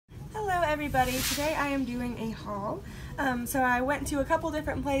everybody, today I am doing a haul. So I went to a couple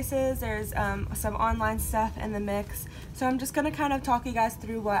different places. There's some online stuff in the mix, so I'm just going to kind of talk you guys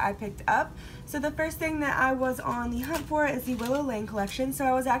through what I picked up. So the first thing that I was on the hunt for is the Willow Lane collection. So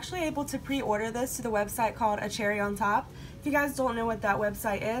I was actually able to pre-order this to the website called A Cherry on Top. If you guys don't know what that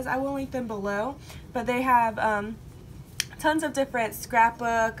website is, I will link them below, but they have tons of different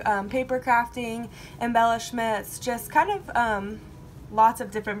scrapbook, paper crafting, embellishments, just kind of lots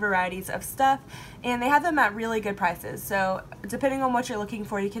of different varieties of stuff, and they have them at really good prices. So depending on what you're looking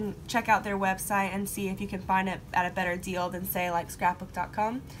for, you can check out their website and see if you can find it at a better deal than, say, like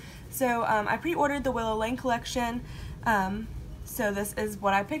scrapbook.com. So I pre-ordered the Willow Lane collection. So this is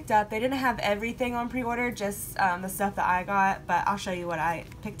what I picked up. They didn't have everything on pre-order, just the stuff that I got, but I'll show you what I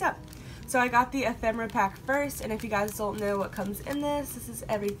picked up. So I got the ephemera pack first, and if you guys don't know what comes in this is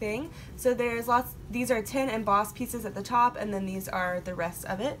everything. So there's lots, these are 10 embossed pieces at the top, and then these are the rest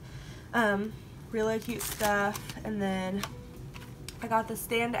of it. Really cute stuff. And then I got the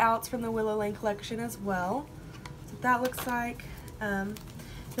standouts from the Willow Lane collection as well. That's what that looks like.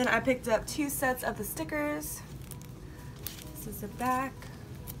 Then I picked up 2 sets of the stickers. This is the back.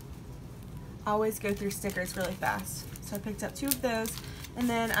 I always go through stickers really fast. So I picked up 2 of those. And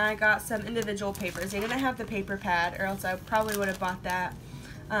then I got some individual papers. They didn't have the paper pad, or else I probably would have bought that.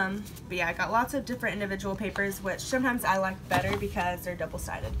 But yeah, I got lots of different individual papers, which sometimes I like better because they're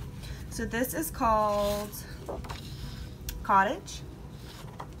double-sided. So this is called Cottage.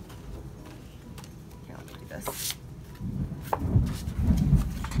 Here, let me do this.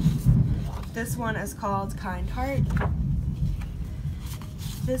 This one is called Kind Heart.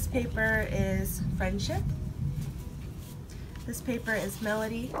 This paper is Friendship. This paper is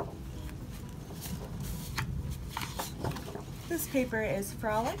Melody. This paper is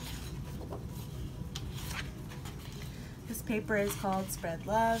Frolic. This paper is called Spread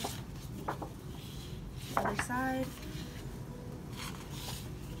Love. Other side.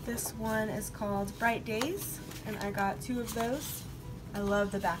 This one is called Bright Days, and I got 2 of those. I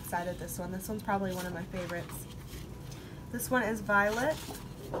love the back side of this one. This one's probably one of my favorites. This one is Violet.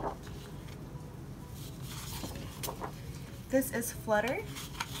 This is Flutter.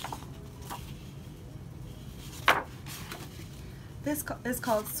 This is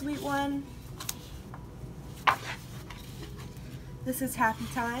called Sweet One. This is Happy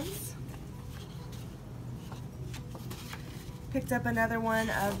Times. Picked up another one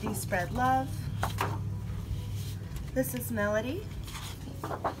of the Spread Love. This is Melody.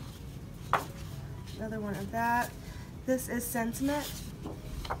 Another one of that. This is Sentiment.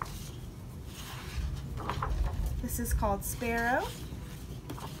 This is called Sparrow.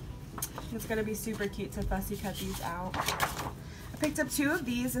 It's going to be super cute to fussy cut these out. I picked up 2 of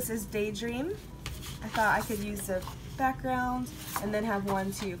these. This is Daydream. I thought I could use the background and then have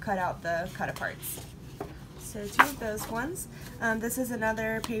one to cut out the cut-aparts. So 2 of those ones. This is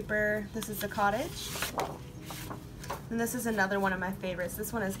another paper. This is the Cottage. And this is another one of my favorites.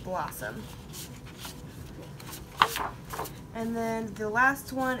 This one is Blossom. And then the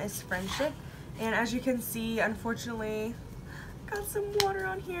last one is Friendship. And as you can see, unfortunately, I got some water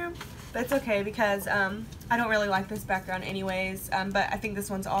on here, but it's okay because I don't really like this background anyways, but I think this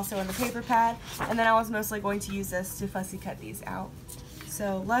one's also in the paper pad, and then I was mostly going to use this to fussy cut these out.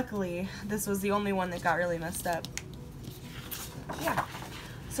 So luckily, this was the only one that got really messed up. Yeah,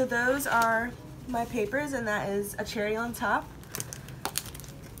 so those are my papers, and that is A Cherry on Top.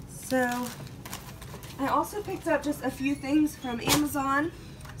 So I also picked up just a few things from Amazon.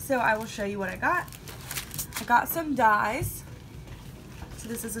 So I will show you what I got. I got some dies. So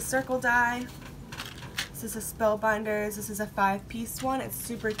this is a circle die. This is a Spellbinders. This is a 5-piece one. It's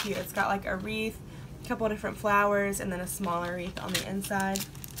super cute. It's got like a wreath, a couple of different flowers, and then a smaller wreath on the inside.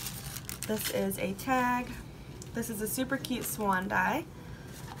 This is a tag. This is a super cute swan die.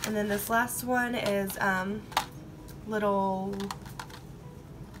 And then this last one is little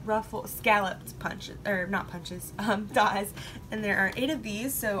ruffle scalloped punches, or not punches, dies, and there are 8 of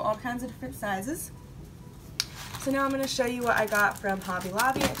these, so all kinds of different sizes. So now I'm going to show you what I got from Hobby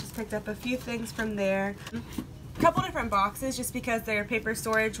Lobby. I just picked up a few things from there. A couple different boxes just because their paper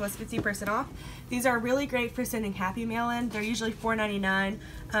storage was 50% off. These are really great for sending Happy Mail in. They're usually $4.99,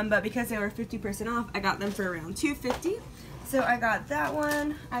 but because they were 50% off, I got them for around $2.50. So I got that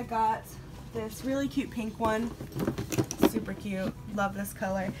one. I got this really cute pink one. Super cute. Love this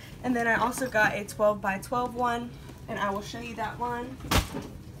color. And then I also got a 12x12 one, and I will show you that one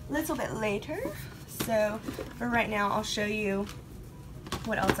a little bit later. So for right now, I'll show you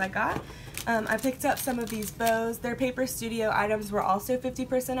what else I got. I picked up some of these bows. Their Paper Studio items were also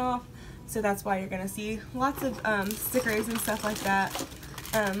 50% off, so that's why you're going to see lots of stickers and stuff like that.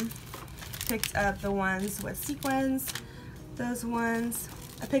 picked up the ones with sequins, those ones.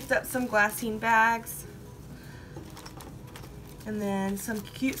 I picked up some glassine bags, and then some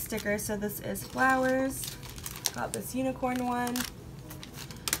cute stickers. So this is flowers. Got this unicorn one.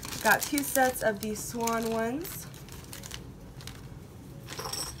 Got 2 sets of these swan ones.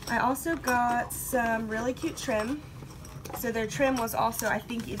 I also got some really cute trim. So their trim was also, I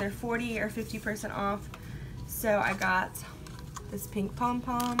think, either 40 or 50% off. So I got this pink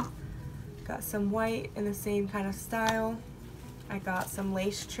pom-pom. Got some white in the same kind of style. I got some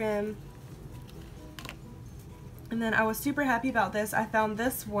lace trim. And then I was super happy about this. I found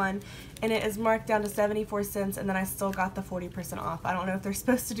this one and it is marked down to 74 cents, and then I still got the 40% off. I don't know if they're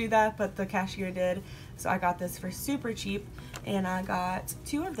supposed to do that, but the cashier did. So I got this for super cheap, and I got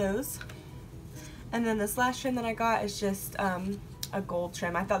 2 of those. And then this last trim that I got is just a gold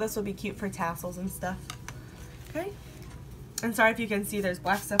trim. I thought this would be cute for tassels and stuff. Okay. And sorry if you can see there's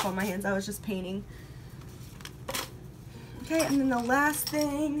black stuff on my hands. I was just painting. Okay, and then the last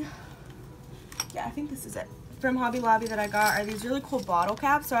thing, yeah, I think this is it, from Hobby Lobby that I got are these really cool bottle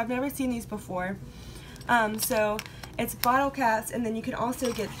caps. So I've never seen these before. So it's bottle caps, and then you can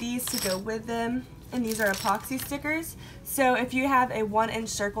also get these to go with them, and these are epoxy stickers. So if you have a 1-inch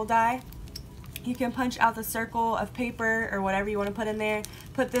circle die, you can punch out the circle of paper or whatever you want to put in there,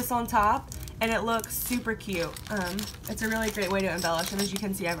 put this on top, and it looks super cute. It's a really great way to embellish, and as you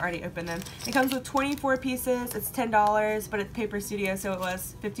can see, I've already opened them. It comes with 24 pieces. It's $10, but it's Paper Studio, so it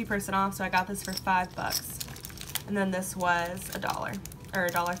was 50% off, so I got this for $5. And then this was $1 or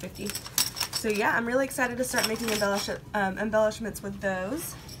 $1.50. So yeah, I'm really excited to start making embellishments with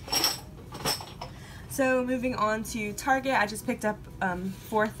those. So moving on to Target, I just picked up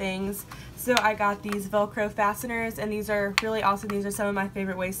 4 things. So I got these Velcro fasteners, and these are really awesome. These are some of my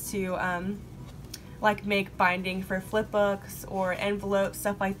favorite ways to like make binding for flip books or envelopes,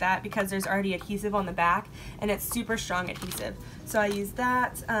 stuff like that, because there's already adhesive on the back and it's super strong adhesive. So I use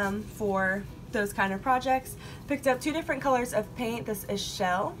that for those kind of projects. Picked up 2 different colors of paint. This is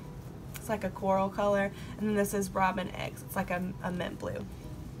Shell. It's like a coral color, and then this is Robin Eggs. It's like a mint blue.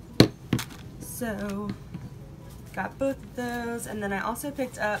 So got both of those, and then I also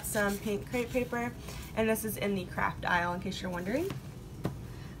picked up some pink crepe paper, and this is in the craft aisle in case you're wondering.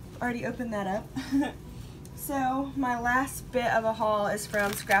 Already opened that up. So my last bit of a haul is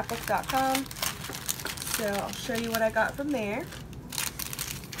from scrapbook.com. So I'll show you what I got from there.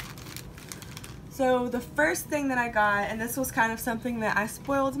 So the first thing that I got, and this was kind of something that I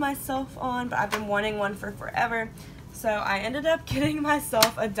spoiled myself on, but I've been wanting one for forever. So I ended up getting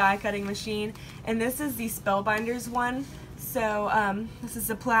myself a die cutting machine, and this is the Spellbinders one. So this is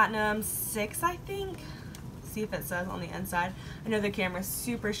the Platinum 6, I think. Let's see if it says on the inside. I know the camera's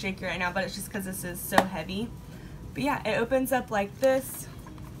super shaky right now, but it's just because this is so heavy. But yeah, it opens up like this,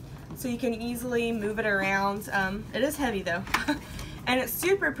 so you can easily move it around. It is heavy though. And it's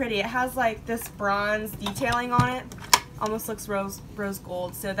super pretty. It has like this bronze detailing on it. Almost looks rose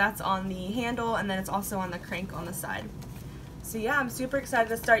gold. So that's on the handle, and then it's also on the crank on the side. So yeah, I'm super excited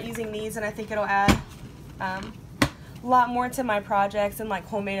to start using these, and I think it'll add a lot more to my projects and like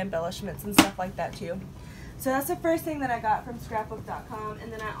homemade embellishments and stuff like that too. So that's the first thing that I got from scrapbook.com.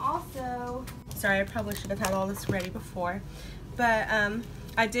 And then I also, sorry, I probably should have had all this ready before, but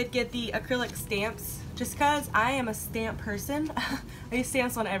I did get the acrylic stamps just because I am a stamp person. I use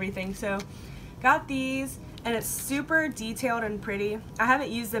stamps on everything. So got these, and it's super detailed and pretty. I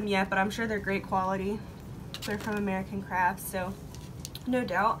haven't used them yet, but I'm sure they're great quality. They're from American Crafts, so no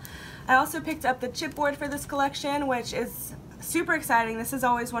doubt. I also picked up the chipboard for this collection, which is super exciting. This is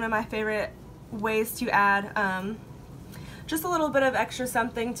always one of my favorite ways to add just a little bit of extra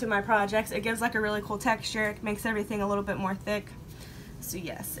something to my projects. It gives like a really cool texture. It makes everything a little bit more thick. So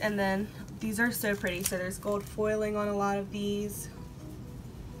yes, and then these are so pretty. So there's gold foiling on a lot of these.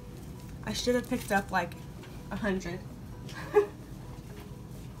 I should have picked up like 100.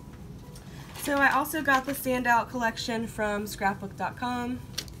 So I also got the Standout collection from scrapbook.com.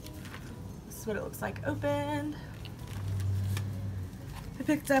 This is what it looks like opened. I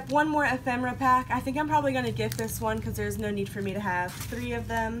picked up one more ephemera pack. I think I'm probably going to gift this one because there's no need for me to have 3 of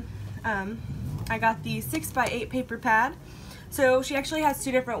them. I got the 6x8 paper pad. So she actually has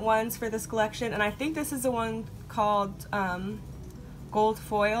 2 different ones for this collection, and I think this is the one called gold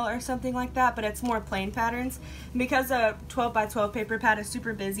foil or something like that, but it's more plain patterns. And because a 12x12 paper pad is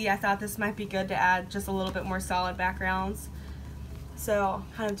super busy, I thought this might be good to add just a little bit more solid backgrounds. So I'll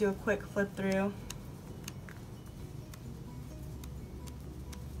kind of do a quick flip through.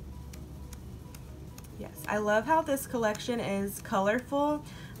 Yes, I love how this collection is colorful,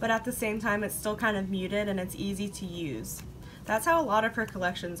 but at the same time it's still kind of muted and it's easy to use. That's how a lot of her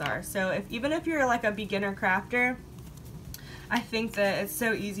collections are. So even if you're like a beginner crafter, I think that it's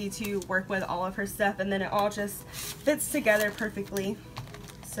so easy to work with all of her stuff, and then it all just fits together perfectly.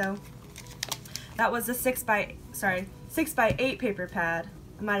 So that was a 6x8 paper pad.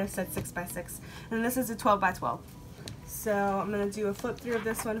 I might have said 6x6. And this is a 12x12. So I'm going to do a flip through of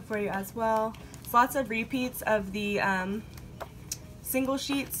this one for you as well. It's lots of repeats of the single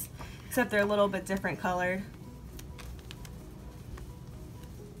sheets, except they're a little bit different colored.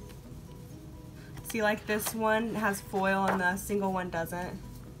 See, like this one has foil and the single one doesn't.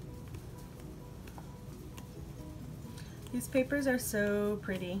 These papers are so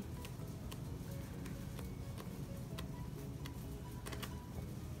pretty.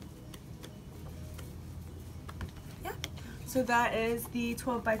 Yeah, so that is the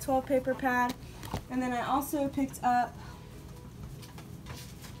 12x12 paper pad. And then I also picked up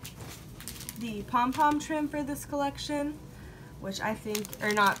the pom-pom trim for this collection, which I think,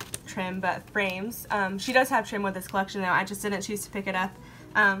 or not trim, but frames. She does have trim with this collection though, I just didn't choose to pick it up.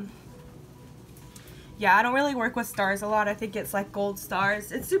 Yeah, I don't really work with stars a lot. I think it's like gold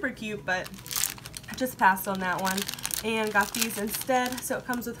stars. It's super cute, but I just passed on that one and got these instead. So it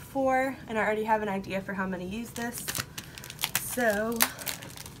comes with 4, and I already have an idea for how I'm going to use this. So,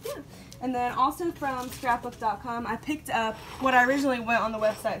 yeah. And then also from scrapbook.com, I picked up what I originally went on the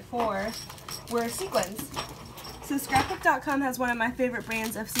website for, were sequins. So scrapbook.com has one of my favorite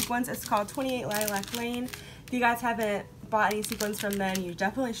brands of sequins. It's called 28 Lilac Lane. If you guys haven't bought any sequins from them, you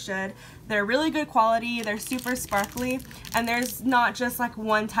definitely should. They're really good quality, they're super sparkly, and there's not just like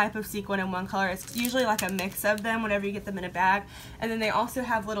one type of sequin in one color. It's usually like a mix of them whenever you get them in a bag. And then they also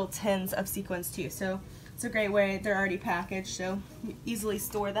have little tins of sequins too, so it's a great way. They're already packaged, so you easily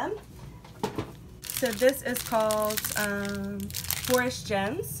store them. So this is called Forest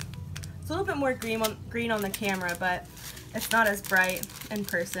Gems. It's a little bit more green on the camera, but it's not as bright in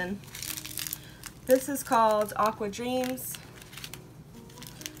person. This is called Aqua Dreams.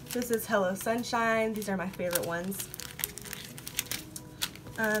 This is Hello Sunshine. These are my favorite ones.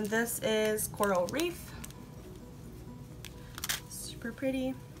 This is Coral Reef. Super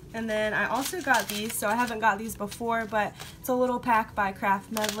pretty. And then I also got these, so I haven't got these before, but it's a little pack by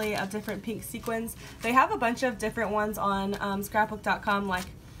Craft Medley of different pink sequins. They have a bunch of different ones on scrapbook.com, like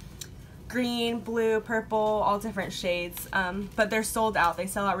green, blue, purple, all different shades, but they're sold out. They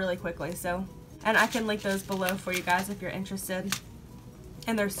sell out really quickly, so, and I can link those below for you guys if you're interested.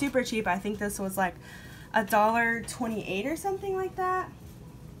 And they're super cheap. I think this was like $1.28 or something like that.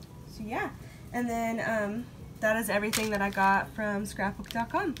 So yeah, and then that is everything that I got from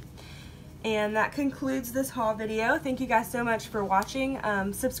scrapbook.com. And that concludes this haul video. Thank you guys so much for watching.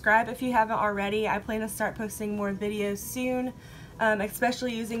 Subscribe if you haven't already. I plan to start posting more videos soon,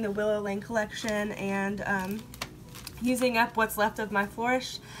 especially using the Willow Lane collection and using up what's left of my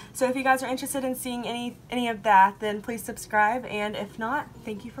flourish. So if you guys are interested in seeing any of that, then please subscribe, and if not,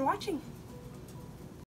 thank you for watching.